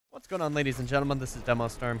What's going on, ladies and gentlemen? This is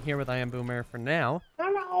DemoStorm here with I Am Boomer for now.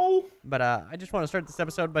 Hello. But I just want to start this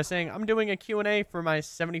episode by saying I'm doing a Q&A for my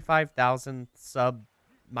 75,000 sub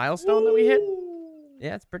milestone that we hit.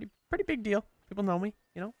 Yeah, it's pretty big deal. People know me,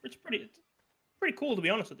 you know? It's pretty cool, to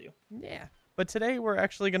be honest with you. Yeah. But today we're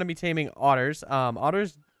actually going to be taming otters.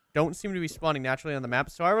 Otters don't seem to be spawning naturally on the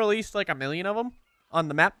map, so I released like 1 million of them on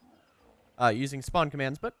the map using spawn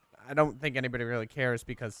commands, but I don't think anybody really cares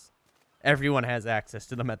because everyone has access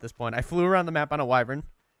to them at this point. I flew around the map on a wyvern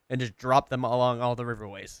and just dropped them along all the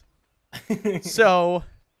riverways. So,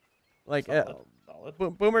 like, solid.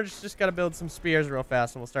 Boomer's just got to build some spears real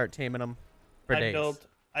fast, and we'll start taming them for days.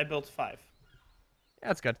 I built 5. Yeah,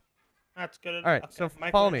 that's good. That's good. All right, okay. so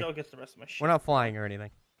My follow me. Joe gets the rest of my shit. We're not flying or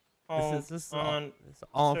anything. Hold This is on,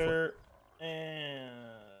 all sir, and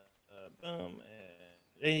boom.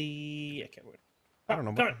 I can't wait. I don't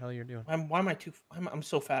know what the hell you're doing. Why am I too? I'm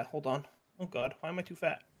so fat. Hold on. Oh God, why am I too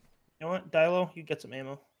fat? You know what, Dilo, you get some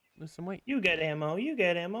ammo. Lose some weight. You get ammo. You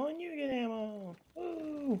get ammo, and you get ammo.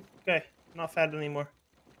 Woo. Okay, I'm not fat anymore.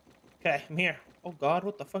 Okay, I'm here. Oh God,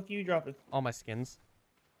 what the fuck are you dropping? All my skins.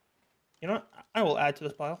 You know what? I will add to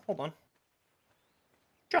this pile. Hold on.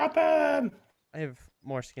 Drop him! I have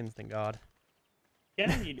more skins than God.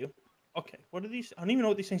 Yeah, you do. Okay, what are these? I don't even know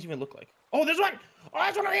what these things even look like. Oh, there's one! Oh,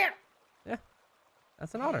 there's one over here! Yeah,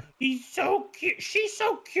 that's an otter. He's so cute. She's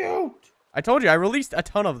so cute! I told you, I released a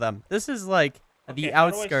ton of them. This is like Okay, the how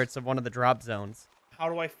do I outskirts of one of the drop zones. How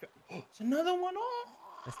do I... Oh, it's another one! Oh!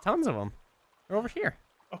 There's tons of them. They're over here.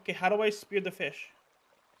 Okay, how do I spear the fish?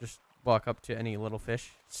 Just walk up to any little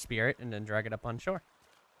fish, spear it, and then drag it up on shore.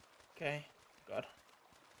 Okay, God.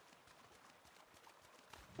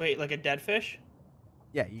 Wait, like a dead fish?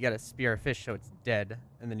 Yeah, you gotta spear a fish so it's dead,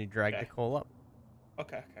 and then you drag Okay. the coal up.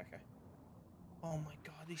 Okay. Oh my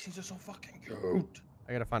God, these things are so fucking cute!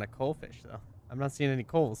 I gotta find a coal fish, though. I'm not seeing any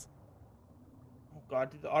coals. Oh God,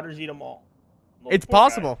 did the otters eat them all? No, It's poor guy.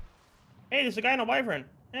 possible. Hey, there's a guy in a wyvern.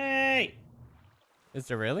 Hey! Is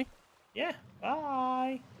there really? Yeah,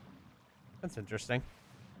 bye! That's interesting.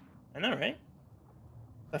 I know, right?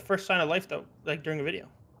 The first sign of life, though, like during a video.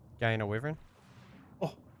 Guy in a wyvern?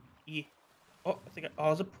 Oh, yeah. Oh, I think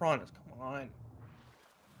oh, it's a piranhas. Come on.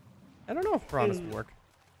 I don't know if piranhas would work.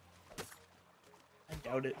 I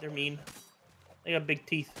doubt it. They're mean. They got big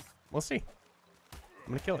teeth. We'll see. I'm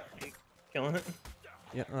gonna kill it. Killing it.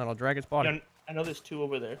 Yeah, and that'll drag its body. Yeah, I know there's 2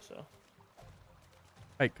 over there, so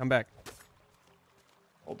Hey, come back.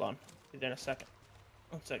 hold on. Be there in a second.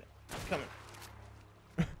 1 second. Coming.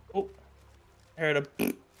 Oh, I heard a.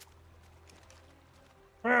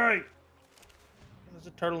 Hey! There's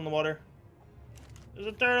a turtle in the water. There's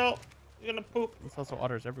a turtle. He's gonna poop. There's also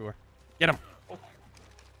otters everywhere. Get him. Oh.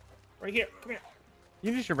 Right here. Come here.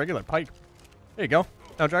 You use your regular pike. There you go.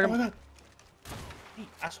 Now drag Oh him. my God. Hey,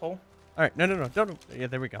 asshole. All right, no, don't. Yeah,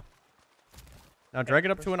 there we go. Now drag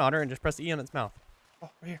it up to an otter and just press E on its mouth. Oh,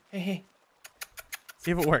 right here. Hey.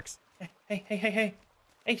 See if it works. Hey.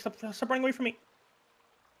 Hey, stop running away from me.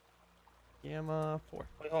 Gamma 4.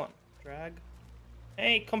 Wait, hold on. Drag.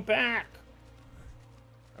 Hey, come back.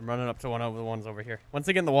 I'm running up to one of the ones over here. Once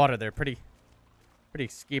they get in the water, they're pretty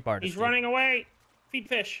escape artists. He's running away. Feed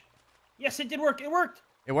fish. Yes, it did work. It worked.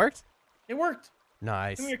 It worked? It worked.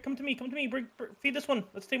 Nice. Come here. Come to me. Feed this one.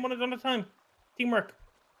 Let's take one at a time. Teamwork.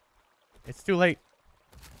 It's too late.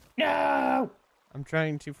 No. I'm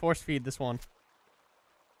trying to force feed this one.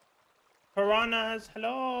 Piranhas.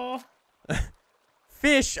 Hello.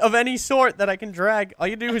 Fish of any sort that I can drag. All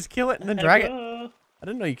you do is kill it and then drag it. Hello. I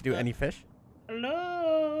didn't know you could do any fish.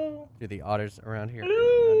 Hello. Do the otters around here.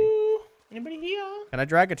 Hello. Anybody here? Can I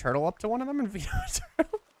drag a turtle up to one of them and feed a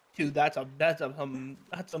turtle? Dude, that's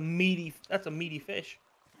a meaty fish.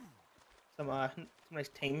 Some nice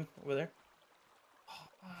tame over there.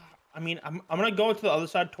 I mean, I'm gonna go to the other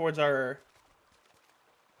side towards our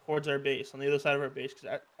base, on the other side of our base,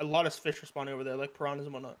 because a lot of fish are spawning over there, like piranhas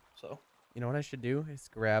and whatnot. So You know what I should do is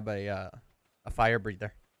grab a fire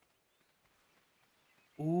breather.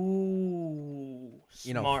 ooh,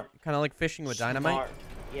 You know, smart. kind of like fishing with dynamite. Smart.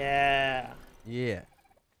 Yeah. Yeah.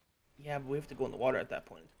 Yeah, but we have to go in the water at that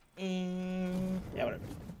point. Yeah, whatever.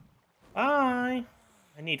 Bye.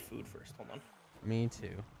 I need food first. Hold on. Me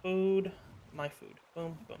too. Food. My food.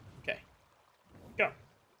 Boom, boom. Okay. Go.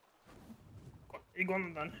 Are you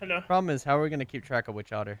going done? Hello. Problem is, how are we gonna keep track of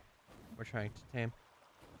which otter we're trying to tame?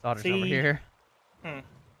 This otter's over here.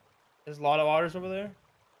 There's a lot of otters over there.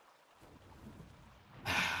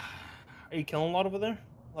 Are you killing a lot over there?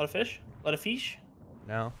 A lot of fish? A lot of fish?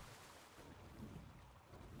 No.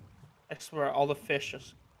 I swear, all the fish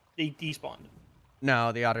just they despawned.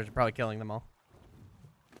 No, the otters are probably killing them all.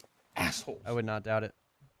 Assholes. I would not doubt it.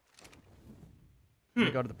 I'm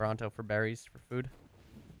gonna go to the Bronto for berries for food.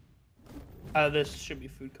 This should be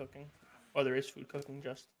food cooking. Oh, there is food cooking.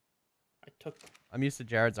 Just I took. I'm used to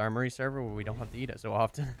Jared's Armory server where we don't have to eat it so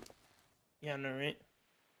often. Yeah, no, right?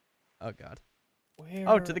 Oh god. Where?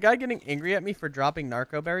 Oh, to the guy getting angry at me for dropping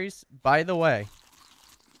narco berries. By the way,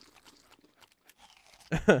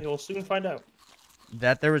 You'll soon find out.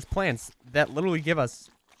 that there was plants that literally give us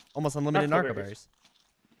almost unlimited narco Narco berries. berries.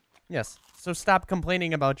 Yes. So stop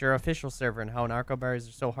complaining about your official server and how narco berries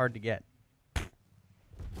are so hard to get.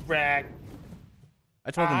 Rag. I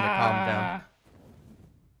told him to calm down.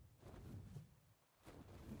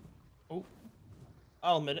 Oh,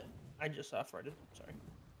 I'll admit it. I just farted. Sorry.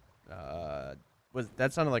 Was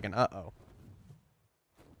that sounded like an uh-oh.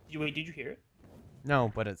 Wait, did you hear it?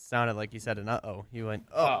 No, but it sounded like you said an uh-oh. You went,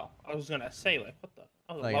 oh. I was gonna say like, what the?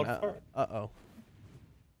 Oh, Like loud an fart. uh-oh.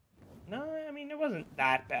 No, I mean it wasn't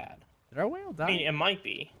that bad. Did our whale die? I mean it might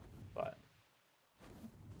be, but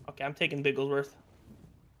okay, I'm taking Bigglesworth.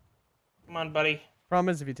 Come on, buddy. Problem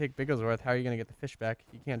is, if you take Bigglesworth, how are you going to get the fish back?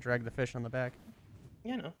 You can't drag the fish on the back.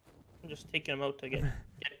 Yeah, no. I'm just taking him out to get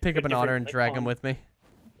Pick to up a an otter different, and like, drag him pond. with me.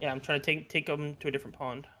 Yeah, I'm trying to take him to a different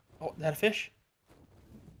pond. Oh, that a fish?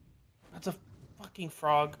 That's a fucking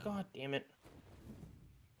frog. God damn it.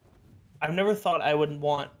 I've never thought I would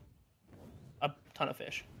want a ton of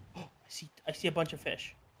fish. Oh, I see a bunch of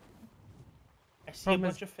fish. I see Problem a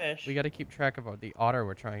is, bunch of fish. We got to keep track of the otter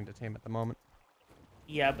we're trying to tame at the moment.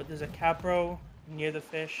 Yeah, but there's a capro near the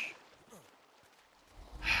fish.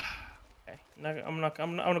 Okay, I'm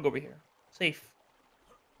gonna go over here. Safe.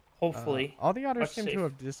 Hopefully. All the otters much seem safe. to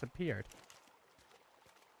have disappeared.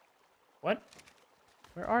 What?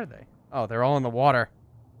 Where are they? Oh, they're all in the water.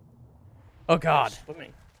 Oh They're god.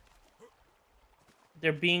 swimming.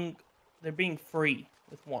 They're being free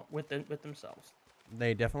with themselves.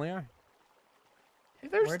 They definitely are. Hey,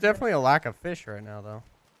 there's Where'd definitely a lack of fish right now, though.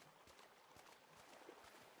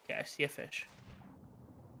 Okay, I see a fish.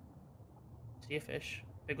 See a fish.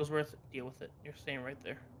 Bigglesworth, deal with it. You're staying right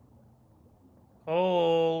there.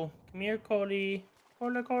 Cole, come here, Coley.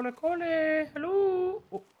 Cole. Hello.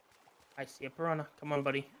 Oh, I see a piranha. Come on,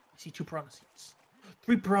 buddy. I see 2 piranhas.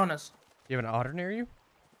 3 piranhas. Do you have an otter near you?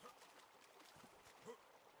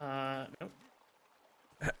 Nope.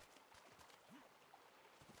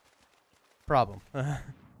 Problem.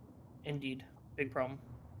 Indeed. Big problem.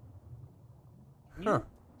 Can Huh. you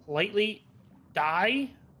politely die?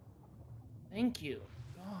 Thank you.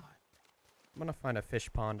 God. I'm gonna find a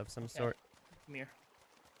fish pond of some sort. Come here.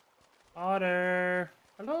 Otter.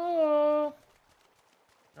 Hello.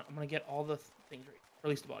 No, I'm gonna get all the things right.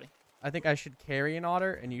 Release the body. I think I should carry an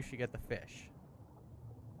otter, and you should get the fish.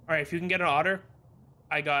 All right, if you can get an otter,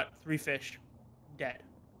 I got 3 fish. Dead.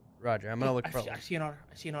 Roger. I'm gonna look for. I see an otter.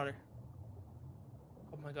 I see an otter.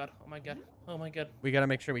 Oh my god. Oh my god. Oh my god. We gotta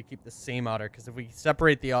make sure we keep the same otter, because if we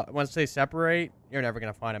separate once they separate, you're never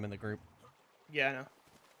gonna find them in the group. Yeah, I know.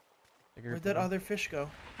 The group Where'd that other fish go?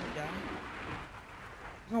 Yeah.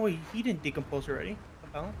 No, wait. He didn't decompose already.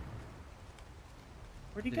 What the hell?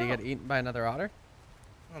 Where'd he Did go? he get eaten by another otter?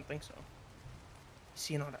 I don't think so. I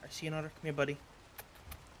see an otter. I see an otter. Come here, buddy.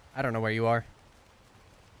 I don't know where you are.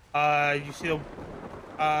 You see the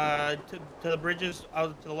to the bridges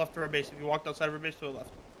out to the left of our base. If you walked outside of our base, to the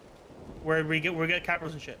left, where we get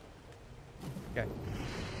capros and shit. Okay.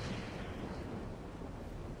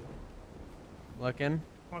 Looking.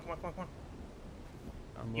 Come on.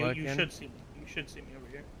 I'm You looking. should see me. You should see me over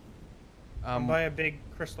here. I'm by a big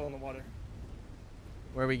crystal in the water.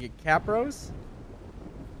 Where we get capros?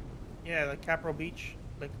 Yeah, like Capro Beach,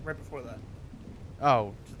 like right before that.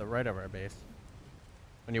 Oh, to the right of our base.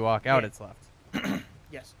 When you walk out, Yeah. it's left.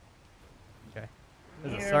 Yes. Okay.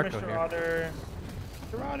 There's a Here, circle Mr. here. Otter.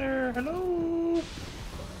 Mr. Otter, hello.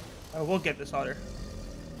 Oh, we'll get this otter.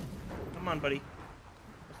 Come on, buddy.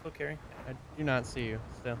 I'm still carrying. I do not see you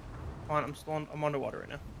still. Come on, I'm underwater right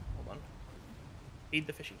now. Hold on. Feed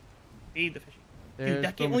the fishy. Feed the fishy. There's Dude,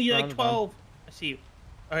 that gave Boomer's me like on the bottom. 12. I see you.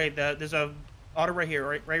 Okay, there's a otter right here,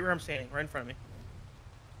 right where I'm standing, right in front of me.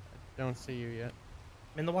 Don't see you yet.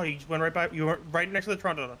 I'm in the water. You just went right by. You were right next to the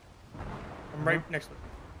Toronto. I'm right next to it.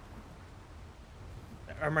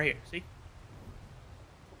 I'm right here. See?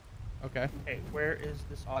 Okay. Hey, where is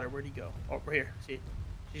this otter? Where'd he go? Oh, right here. See?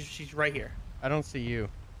 She's right here. I don't see you.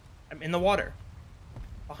 I'm in the water.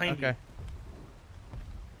 Behind you. Okay.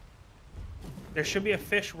 There should be a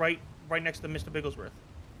fish right next to Mr. Bigglesworth.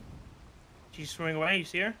 She's swimming away. You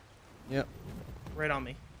see her? Yep. Right on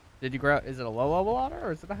me. Did you grab? Is it a low level otter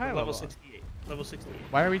or is it a high Level level? Otter? 68. Level 68.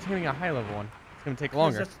 Why are we taming a high level one? It's gonna take Because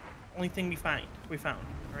longer. that's the only thing we found.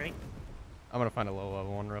 All right. I'm gonna find a low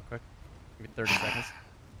level one real quick. Give it 30 seconds.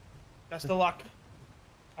 Best of luck.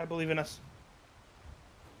 I believe in us.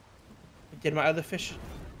 Did my other fish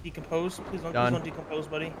decompose? Please don't decompose,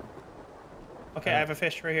 buddy. Okay, I have a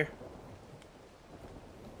fish right here.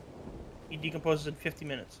 He decomposes in 50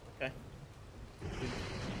 minutes. Okay.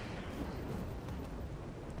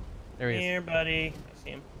 There he is. Here, buddy. I see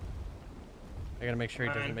him. I gotta make sure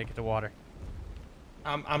he doesn't make it to water.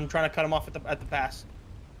 I'm trying to cut him off at the pass.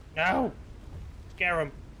 No. Scare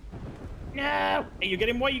him. No. Hey, you're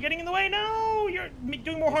getting what? You're getting in the way. No. You're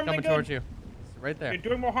doing more harm than good. Coming towards you. It's right there. You're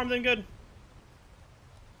doing more harm than good.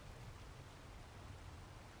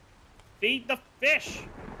 Feed the fish.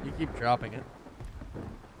 You keep dropping it.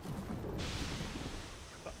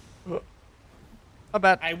 I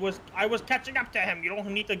bet. I was catching up to him. You don't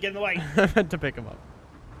need to get in the way. I meant to pick him up.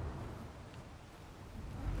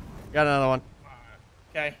 Got another one.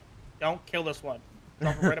 Okay. Don't kill this one.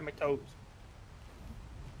 Don't right on my toes.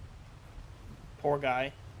 Poor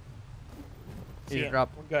guy. He just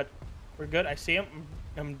dropped. We're good. We're good. I see him.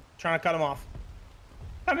 I'm trying to cut him off.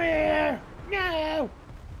 Come here. No.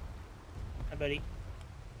 Hi, buddy.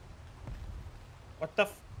 What the?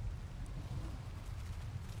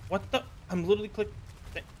 What the? I'm literally clicking.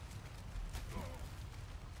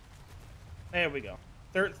 There we go.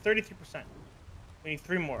 33%. We need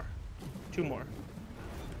 3 more. 2 more.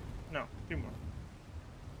 No, 3 more.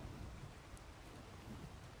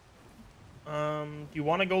 Do you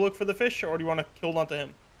want to go look for the fish, or do you want to kill onto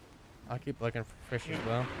him? I'll keep looking for fish as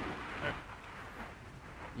well. Right.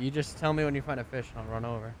 You just tell me when you find a fish, and I'll run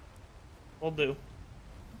over. Will do.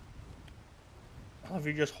 I love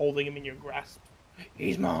you just holding him in your grasp.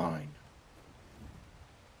 He's mine.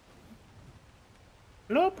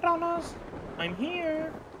 Hello, piranhas. I'm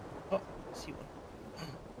here. Oh, I see one.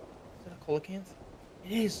 Is that a coelacanth?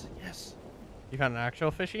 It is. Yes. You found an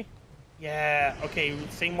actual fishy? Yeah. Okay.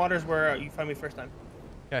 Same waters where you found me first time.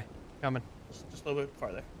 Okay, coming. Just a little bit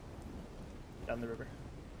farther. Down the river.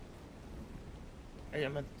 Hey,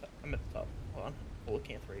 I'm at the top. Hold on.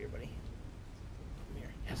 Coelacanth right here, buddy. Come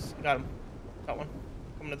here. Yes, I got him. Got one.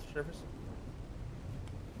 Coming to the surface.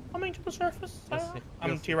 Coming to the surface.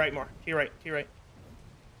 I'm to your right more. To your right. To your right.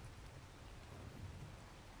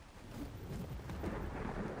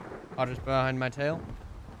 Otter's behind my tail.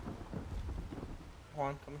 Hold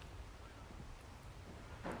on, coming.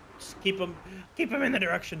 Just keep him in the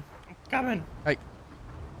direction. I'm coming. Hey.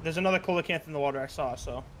 There's another coelacanth in the water I saw,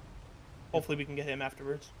 so hopefully we can get him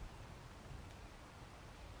afterwards.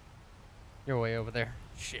 You're way over there.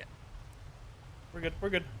 Shit. We're good. We're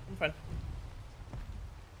good. I'm fine.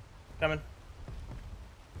 Coming.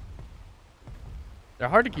 They're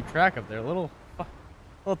hard to keep track of. They're little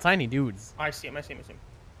tiny dudes. I see him. I see him. I see him.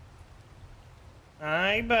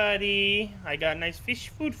 Hi, buddy. I got nice fish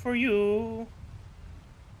food for you.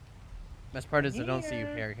 Best part is I don't see you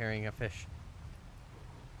carrying a fish.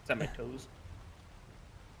 It's on my toes.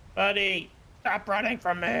 Buddy, stop running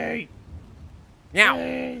from me. Meow.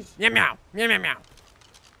 Please. Meow, meow. Meow, meow, meow.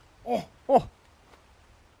 Oh. Oh.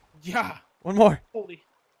 Yeah. One more. Holy.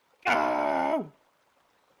 Go.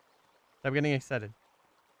 I'm getting excited.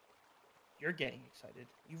 You're getting excited.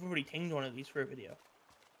 You've already tamed one of these for a video.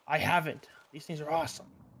 I haven't. These things are awesome.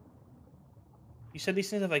 You said these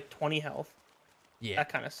things have like 20 health. Yeah. That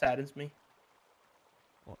kind of saddens me.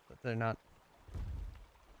 Well, but they're not.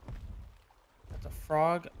 That's a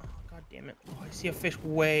frog. Oh, god damn it. Oh, I see a fish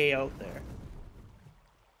way out there.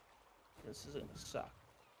 This is gonna suck.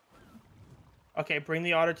 Okay, bring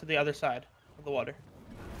the otter to the other side of the water.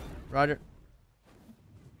 Roger.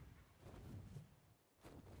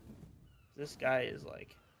 This guy is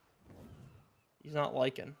like... He's not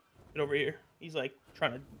liking. Get over here. He's like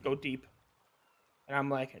trying to go deep. And I'm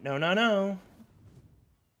like, no, no, no.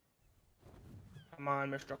 Come on,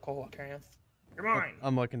 Mr. Coelacanth. You're mine.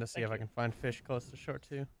 I'm looking to see if I can find fish close to shore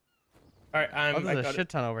too. All right, I there's got a shit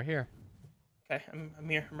ton over here. Okay, I'm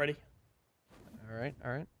here. I'm ready. All right,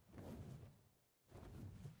 all right.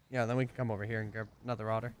 Yeah, then we can come over here and grab another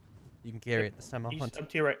otter. You can carry it this time. I'll hunt. I'm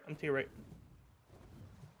to your right. I'm to your right.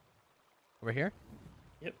 Over here?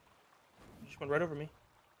 Yep. You just went right over me.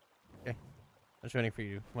 Okay. I'm just waiting for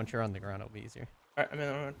you. Once you're on the ground, it'll be easier. All right, I'm in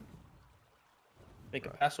the run. Make a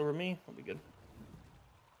pass over me. We'll be good.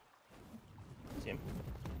 See him.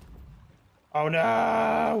 Oh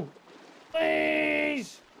no!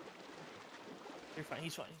 Please! You're fine.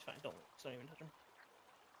 He's fine. He's fine. Don't even touch him.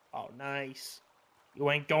 Oh, nice. You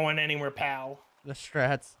ain't going anywhere, pal. The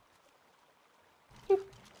strats. Boop.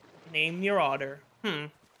 Name your otter. Where'd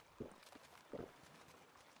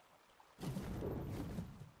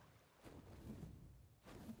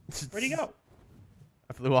he go?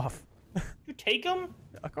 I flew off. You take him?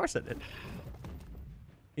 Of course I did.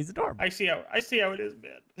 He's adorable. I see how it is,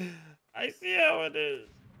 man. I see how it is.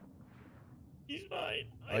 He's fine.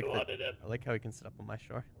 I wanted him. I like how he can sit up on my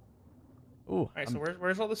shore. Ooh. All right, so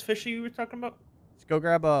where's all this fish you were talking about? Let's go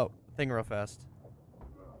grab a thing real fast.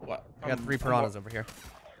 What? I got 3 piranhas over here.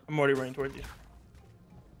 I'm already running towards you.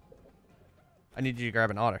 I need you to grab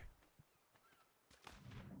an otter.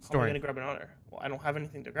 How am I gonna grab an otter? Well, I don't have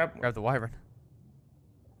anything to grab. Grab the wyvern.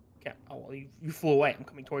 Okay. Oh well, you flew away. I'm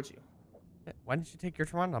coming towards you. Yeah, why didn't you take your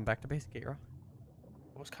pteranodon back to base and get your own?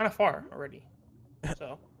 It was kind of far already.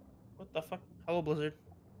 So, what the fuck? Hello, Blizzard.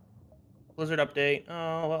 Blizzard update.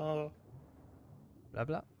 Oh, Blah,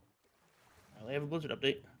 blah. I only have a Blizzard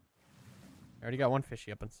update. I already got 1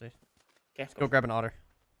 fishy up on stage. Okay, Let's go grab an otter.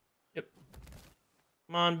 Yep.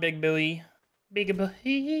 Come on, Big Billy. Big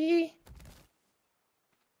Billy.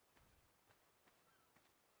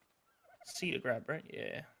 C to grab, right?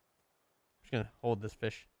 Yeah. I'm just gonna hold this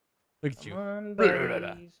fish. Look at you. Come on,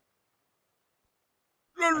 buddies.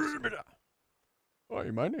 Hi,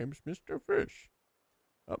 my name's Mr. Fish.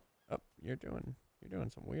 Up, you're doing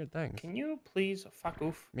some weird things. Can you please fuck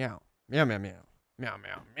off? Meow. Meow, meow, meow. Meow,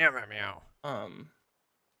 meow, meow, meow, meow.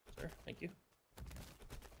 Sir, thank you.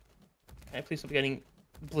 Can I please stop getting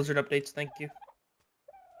Blizzard updates? Thank you.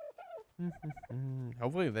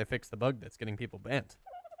 Hopefully they fix the bug that's getting people banned.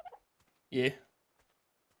 Yeah.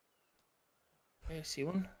 Okay, I see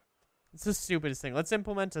one. It's the stupidest thing. Let's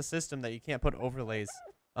implement a system that you can't put overlays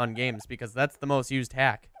on games because that's the most used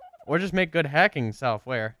hack. Or just make good hacking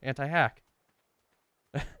software. Anti-hack.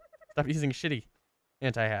 Stop using shitty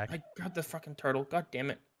anti-hack. I grabbed the fucking turtle. God damn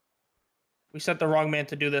it. We sent the wrong man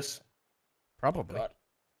to do this. Probably. Oh,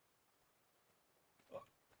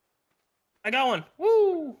 I got one.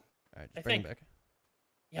 Woo! Alright, just bring him back.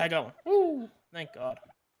 Yeah, I got one. Woo! Thank God.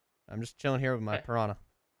 I'm just chilling here with my piranha.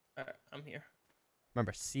 Alright, I'm here.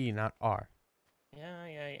 Remember, C, not R.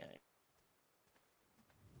 Yeah.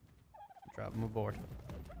 Drop him aboard.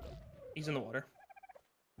 He's in the water.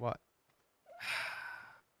 What?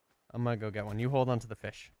 I'm gonna go get one. You hold on to the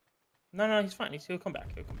fish. No, he's fine. He'll come back.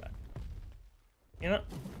 He'll come back. You know,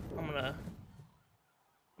 I'm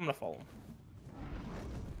gonna follow him.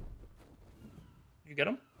 You get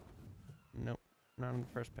him? Nope, not on the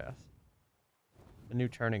first pass. The new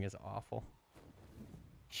turning is awful.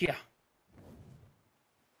 Yeah.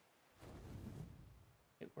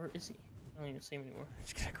 Wait, where is he? I don't even see him anymore. I'm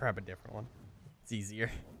just gonna grab a different one. It's easier.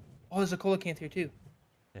 Oh, there's a coelacanth here too.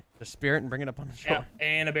 Yeah, just spear it and bring it up on the shore. Yeah,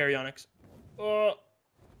 and a baryonyx. Oh,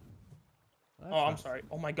 I'm sorry.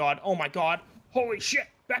 Oh my god. Oh my god. Holy shit.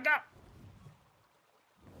 Back up.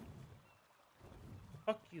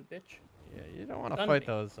 Fuck you, bitch. Yeah, you don't want to fight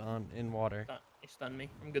those in water. He stunned me.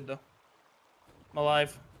 I'm good though. I'm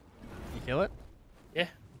alive. You kill it? Yeah.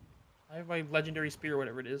 I have my legendary spear,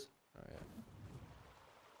 whatever it is. Oh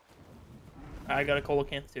yeah. I got a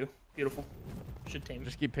coelacanth too. Beautiful. Should tame.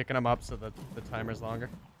 Just keep picking them up so that the timer's longer.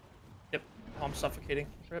 Yep. Oh, I'm suffocating.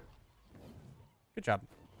 Rip. Good job.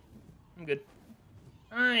 I'm good.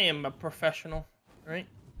 I am a professional, right?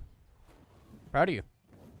 Proud of you.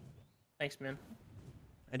 Thanks, man.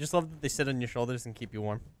 I just love that they sit on your shoulders and keep you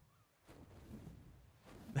warm.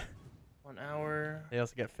 1 hour. They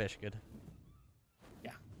also get fish good.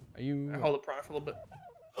 Yeah. Are you... I hold it prone for a little bit.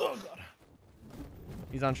 Oh, God.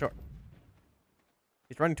 He's on shore.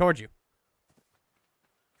 He's running towards you.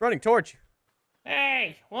 He's running towards you.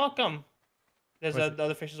 Hey, welcome. There's Where's the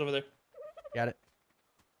other fishes over there. Got it.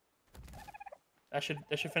 That should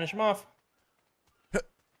finish him off.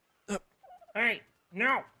 Hey,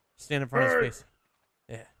 no. Stand in front of his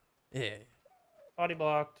face. Yeah. Body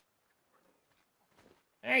blocked.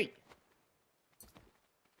 Hey.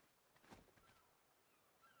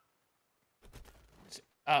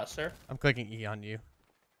 Sir. I'm clicking E on you.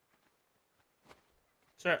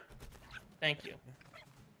 Sir. Thank you.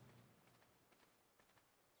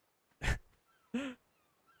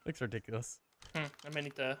 Looks ridiculous. I might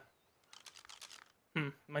need to...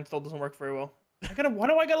 Mine still doesn't work very well. Why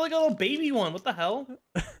do I got like a little baby one? What the hell?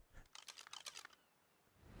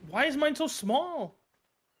 Why is mine so small?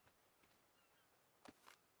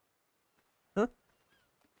 Huh?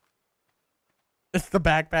 It's the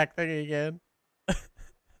backpack thing again.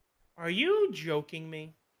 Are you joking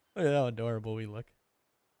me? Look at how adorable we look.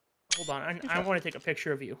 Hold on. I want to take a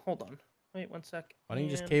picture of you. Hold on. Wait 1 sec. Why don't you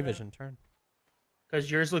just K-Vision turn? Because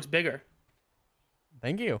yours looks bigger.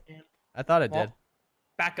 Thank you. And, I thought it did.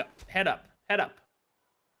 Back up. Head up. Head up.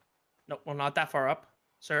 No, well, not that far up.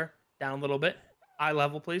 Sir, down a little bit. Eye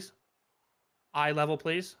level, please. Eye level,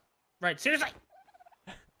 please. Right, seriously.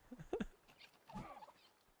 Can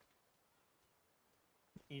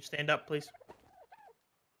you stand up, please?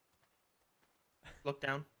 Look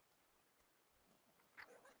down.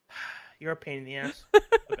 You're a pain in the ass.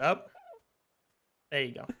 Look up. There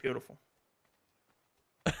you go. Beautiful.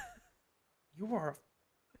 You are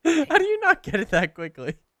How do you not get it that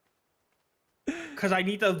quickly? because I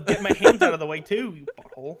need to get my hands out of the way too, you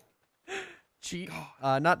butthole. Cheat.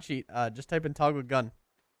 Not cheat. Just type in toggle gun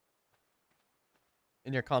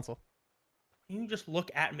in your console. Can you just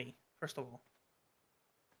look at me, first of all?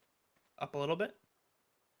 Up a little bit.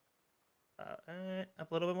 Up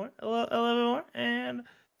a little bit more. A little bit more. And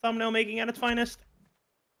thumbnail making at its finest.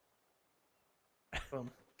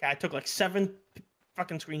 Boom. Okay, I took like 7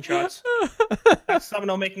 fucking screenshots. That's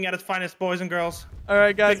thumbnail making at its finest, boys and girls. All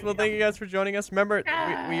right, guys. Well, thank you guys for joining us. Remember,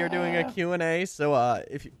 we are doing a Q&A, so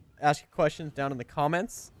if you ask your questions down in the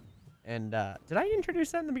comments. And did I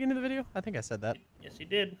introduce that in the beginning of the video? I think I said that. Yes, you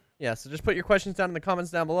did. Yeah, so just put your questions down in the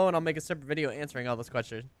comments down below, and I'll make a separate video answering all those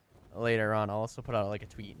questions later on. I'll also put out like a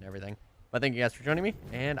tweet and everything. But thank you guys for joining me,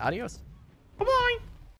 and adios.